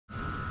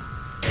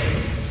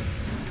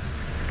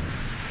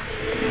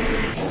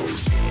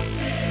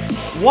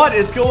What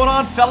is going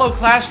on, fellow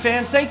Clash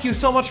fans? Thank you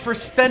so much for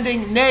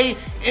spending, nay,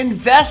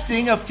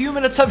 investing a few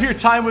minutes of your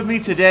time with me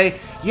today.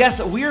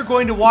 Yes, we are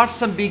going to watch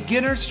some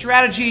beginner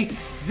strategy.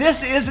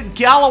 This is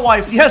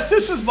Galawife. Yes,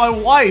 this is my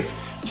wife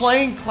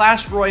playing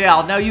Clash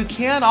Royale. Now, you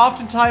can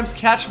oftentimes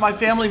catch my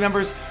family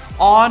members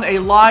on a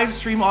live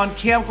stream on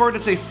Camcord.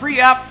 It's a free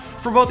app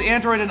for both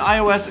Android and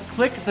iOS.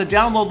 Click the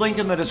download link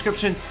in the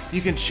description.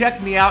 You can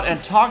check me out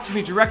and talk to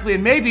me directly,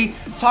 and maybe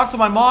talk to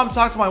my mom,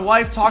 talk to my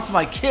wife, talk to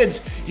my kids.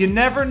 You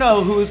never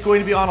know who is going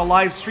to be on a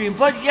live stream.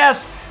 But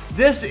yes,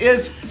 this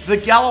is the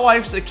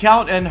Galawife's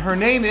account, and her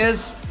name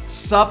is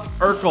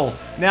Supercell.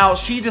 Now,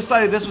 she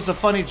decided this was a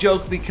funny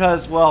joke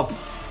because, well,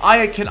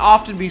 I can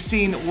often be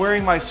seen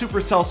wearing my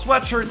Supercell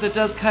sweatshirt that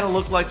does kind of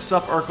look like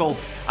Supercell.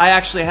 I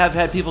actually have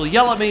had people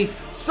yell at me,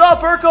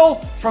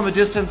 Supercell, from a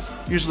distance,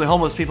 usually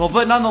homeless people,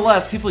 but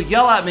nonetheless, people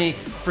yell at me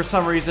for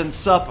some reason,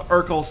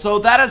 Supercell. So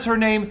that is her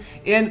name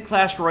in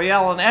Clash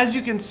Royale, and as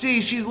you can see,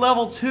 she's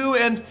level 2,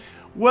 and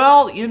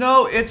well, you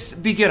know, it's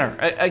beginner,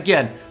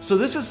 again. So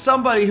this is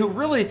somebody who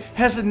really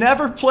has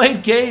never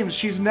played games.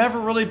 She's never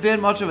really been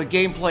much of a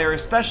game player,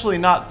 especially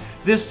not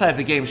this type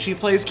of game. She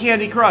plays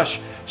Candy Crush,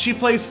 she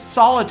plays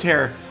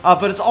Solitaire,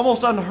 but it's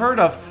almost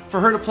unheard of for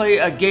her to play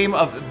a game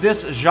of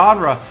this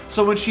genre.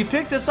 So when she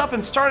picked this up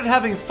and started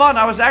having fun,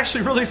 I was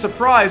actually really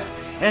surprised.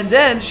 And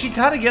then she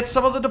kind of gets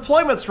some of the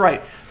deployments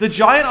right. The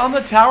giant on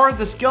the tower,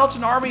 the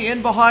skeleton army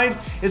in behind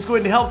is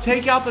going to help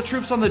take out the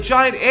troops on the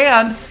giant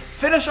and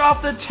finish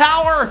off the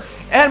tower,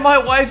 and my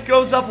wife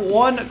goes up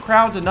 1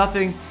 crown to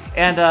nothing,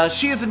 and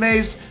she is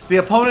amazed. The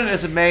opponent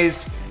is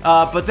amazed,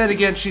 but then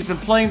again, she's been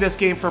playing this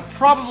game for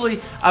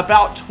probably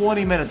about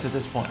 20 minutes at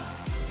this point.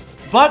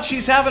 But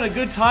she's having a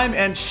good time,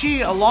 and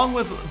she, along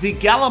with the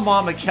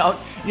Galamom account,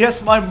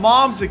 yes, my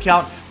mom's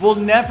account, will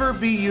never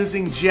be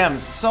using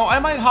gems. So I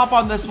might hop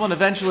on this one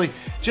eventually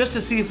just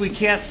to see if we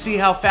can't see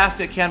how fast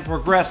it can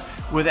progress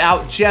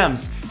without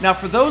gems. Now,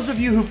 for those of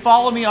you who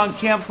follow me on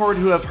Camcord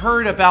who have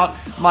heard about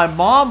my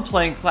mom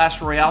playing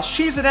Clash Royale,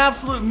 she's an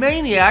absolute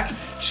maniac.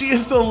 She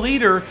is the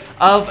leader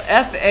of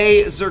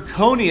FA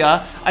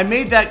Zirconia. I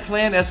made that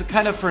clan as a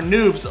kind of for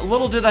noobs.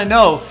 Little did I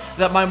know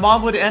that my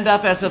mom would end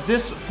up, as of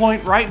this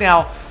point right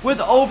now,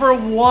 with over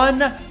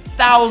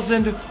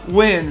 1,000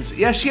 wins.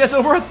 Yes, she has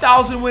over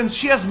 1,000 wins.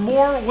 She has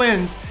more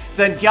wins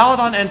than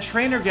Galadon and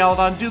Trainer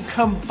Galadon do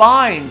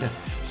combined.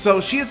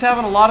 So she is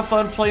having a lot of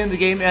fun playing the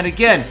game, and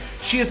again,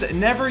 she has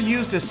never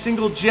used a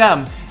single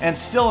gem and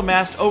still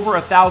amassed over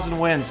 1,000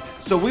 wins.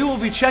 So we will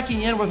be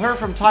checking in with her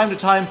from time to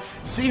time,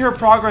 see her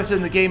progress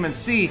in the game, and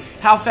see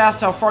how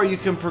fast, how far you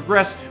can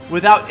progress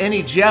without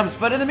any gems.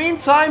 But in the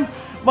meantime,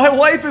 my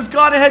wife has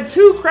gone ahead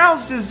 2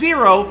 crowns to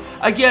 0.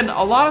 Again,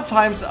 a lot of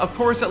times, of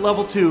course, at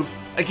level 2,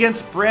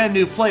 against brand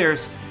new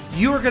players,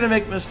 you are going to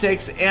make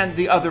mistakes, and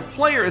the other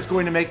player is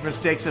going to make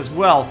mistakes as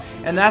well.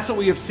 And that's what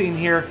we have seen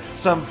here.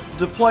 Some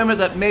deployment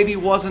that maybe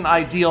wasn't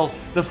ideal.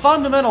 The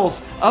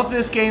fundamentals of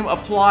this game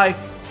apply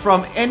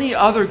from any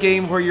other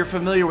game where you're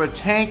familiar with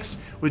tanks,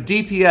 with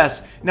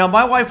DPS. Now,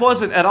 my wife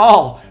wasn't at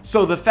all,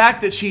 so the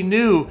fact that she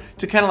knew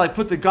to kind of like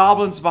put the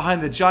goblins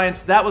behind the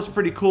giants, that was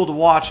pretty cool to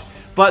watch.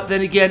 But then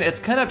again, it's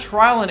kind of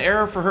trial and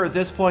error for her at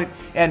this point.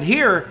 And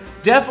here,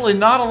 definitely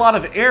not a lot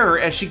of error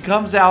as she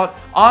comes out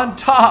on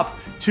top,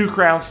 2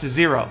 crowns to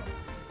 0.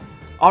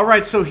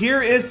 Alright, so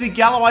here is the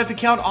Galawife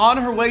account on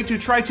her way to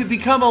try to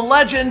become a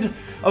legend.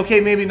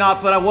 Okay, maybe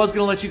not, but I was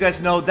going to let you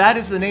guys know that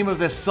is the name of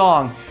this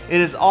song.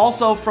 It is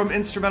also from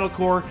Instrumental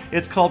Core.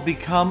 It's called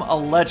Become a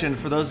Legend,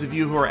 for those of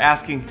you who are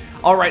asking.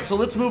 Alright, so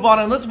let's move on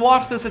and let's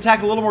watch this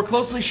attack a little more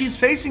closely. She's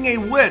facing a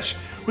witch,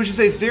 which is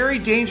a very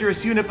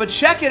dangerous unit, but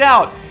check it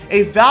out.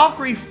 A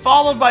Valkyrie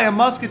followed by a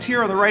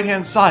Musketeer on the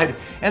right-hand side.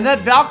 And that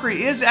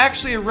Valkyrie is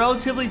actually a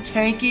relatively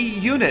tanky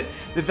unit.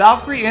 The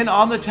Valkyrie in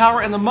on the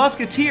tower, and the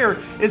Musketeer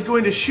is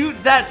going to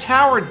shoot that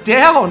tower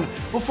down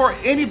before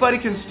anybody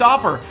can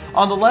stop her.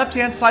 On the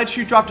left-hand side,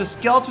 she dropped a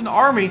skeleton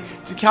army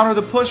to counter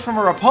the push from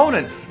her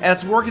opponent, and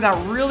it's working out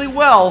really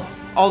well,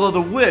 although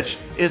the witch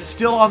is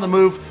still on the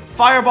move.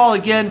 Fireball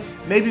again,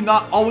 maybe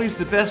not always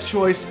the best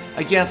choice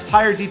against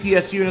higher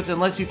DPS units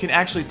unless you can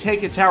actually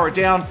take a tower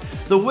down.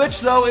 The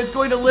witch, though, is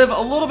going to live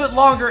a little bit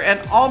longer and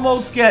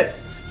almost get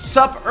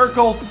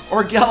Supercell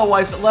or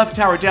Galawife's left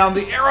tower down.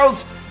 The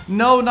arrows,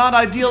 no, not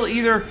ideal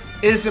either.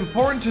 It is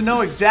important to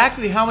know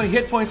exactly how many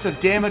hit points of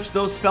damage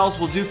those spells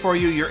will do for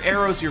you, your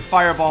arrows, your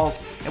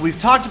fireballs, and we've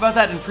talked about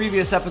that in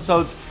previous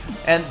episodes,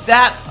 and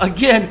that,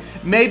 again,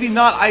 maybe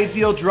not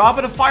ideal.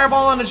 Dropping a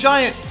fireball on a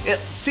giant, it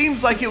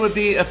seems like it would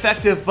be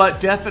effective, but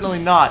definitely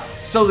not.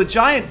 So the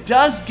giant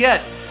does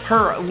get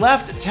her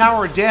left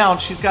tower down.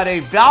 She's got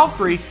a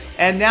Valkyrie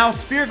and now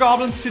Spear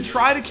Goblins to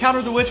try to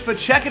counter the Witch, but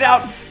check it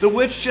out, the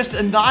Witch just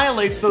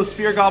annihilates those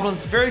Spear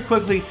Goblins very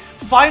quickly.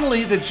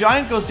 Finally, the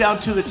giant goes down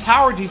to the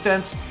tower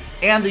defense,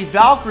 and the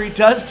Valkyrie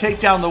does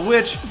take down the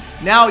Witch.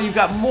 Now you've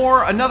got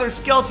another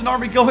skeleton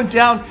army going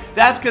down.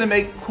 That's going to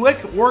make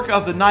quick work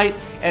of the knight,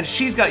 and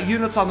she's got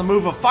units on the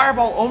move. A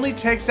fireball only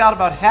takes out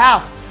about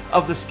half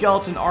of the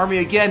skeleton army.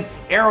 Again,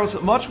 arrows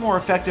much more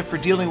effective for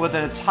dealing with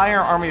an entire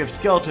army of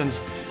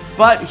skeletons.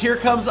 but here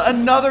comes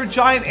another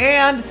giant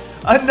and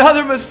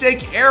another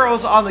mistake.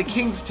 Arrows on the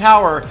King's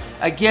Tower.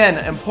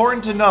 Again,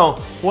 important to know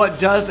what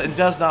does and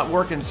does not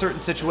work in certain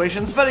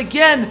situations. But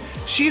again,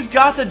 she's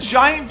got the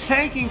giant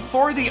tanking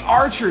for the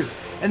archers,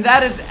 and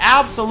that is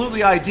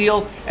absolutely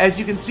ideal. As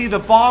you can see, the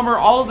bomber,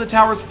 all of the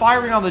towers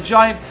firing on the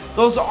giant.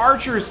 Those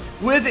archers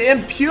with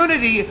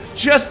impunity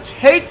just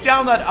take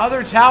down that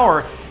other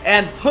tower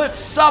and put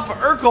Sup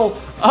Urkel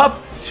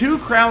up 2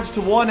 crowns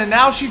to 1. And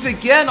now she's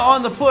again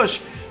on the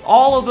push.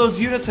 All of those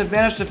units have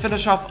managed to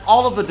finish off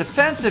all of the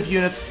defensive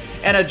units,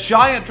 and a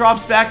giant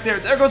drops back there.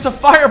 There goes a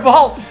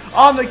fireball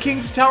on the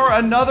King's Tower,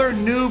 another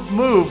noob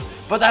move,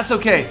 but that's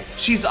okay.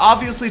 She's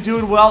obviously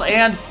doing well,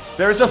 and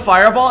there's a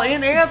fireball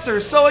in answer.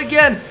 So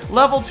again,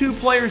 level 2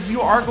 players, you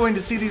are going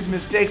to see these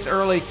mistakes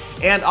early,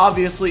 and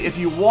obviously if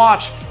you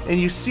watch and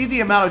you see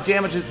the amount of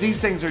damage that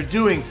these things are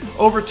doing,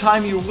 over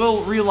time you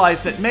will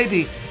realize that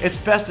maybe it's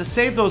best to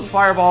save those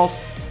fireballs.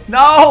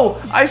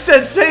 No! I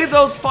said save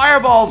those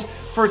fireballs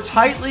for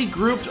tightly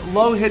grouped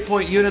low hit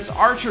point units,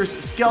 archers,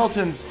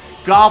 skeletons,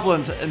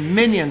 goblins, and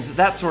minions,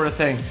 that sort of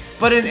thing.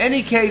 But in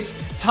any case,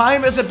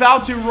 time is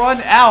about to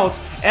run out,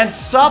 and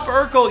Sup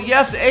Urkel,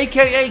 yes,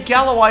 aka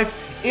Galawife,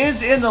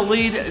 is in the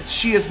lead.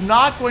 She is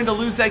not going to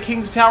lose that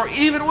King's Tower,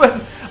 even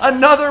with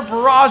another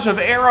barrage of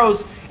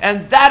arrows,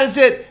 and that is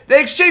it.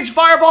 They exchange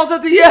fireballs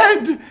at the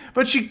end,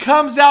 but she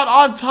comes out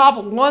on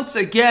top once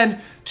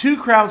again, 2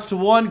 crowns to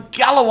 1.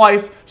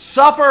 Galawife,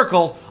 Sup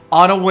Urkel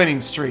on a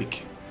winning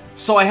streak.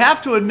 So I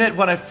have to admit,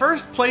 when I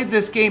first played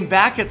this game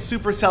back at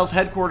Supercell's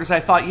headquarters, I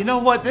thought, you know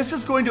what, this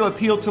is going to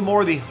appeal to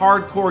more the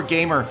hardcore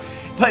gamer.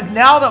 But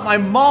now that my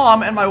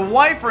mom and my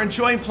wife are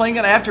enjoying playing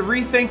it, I have to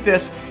rethink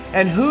this,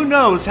 and who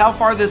knows how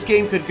far this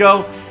game could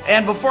go.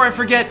 And before I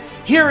forget,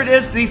 here it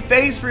is, the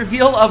face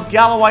reveal of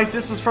Galawife.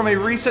 This was from a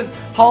recent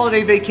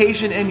holiday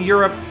vacation in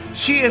Europe.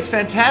 She is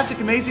fantastic,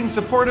 amazing,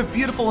 supportive,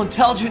 beautiful,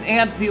 intelligent,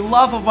 and the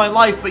love of my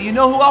life. But you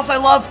know who else I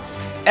love?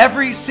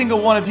 Every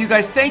single one of you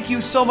guys. Thank you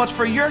so much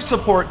for your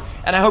support,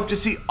 and I hope to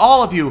see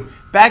all of you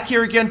back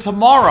here again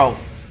tomorrow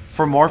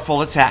for more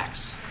full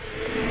attacks.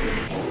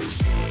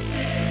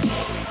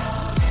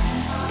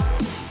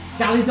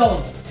 Gally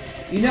Dog,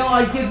 you know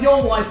I give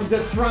your wife a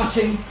good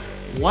thrashing.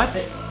 What?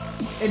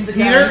 In the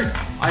Peter, game.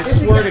 I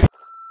swear to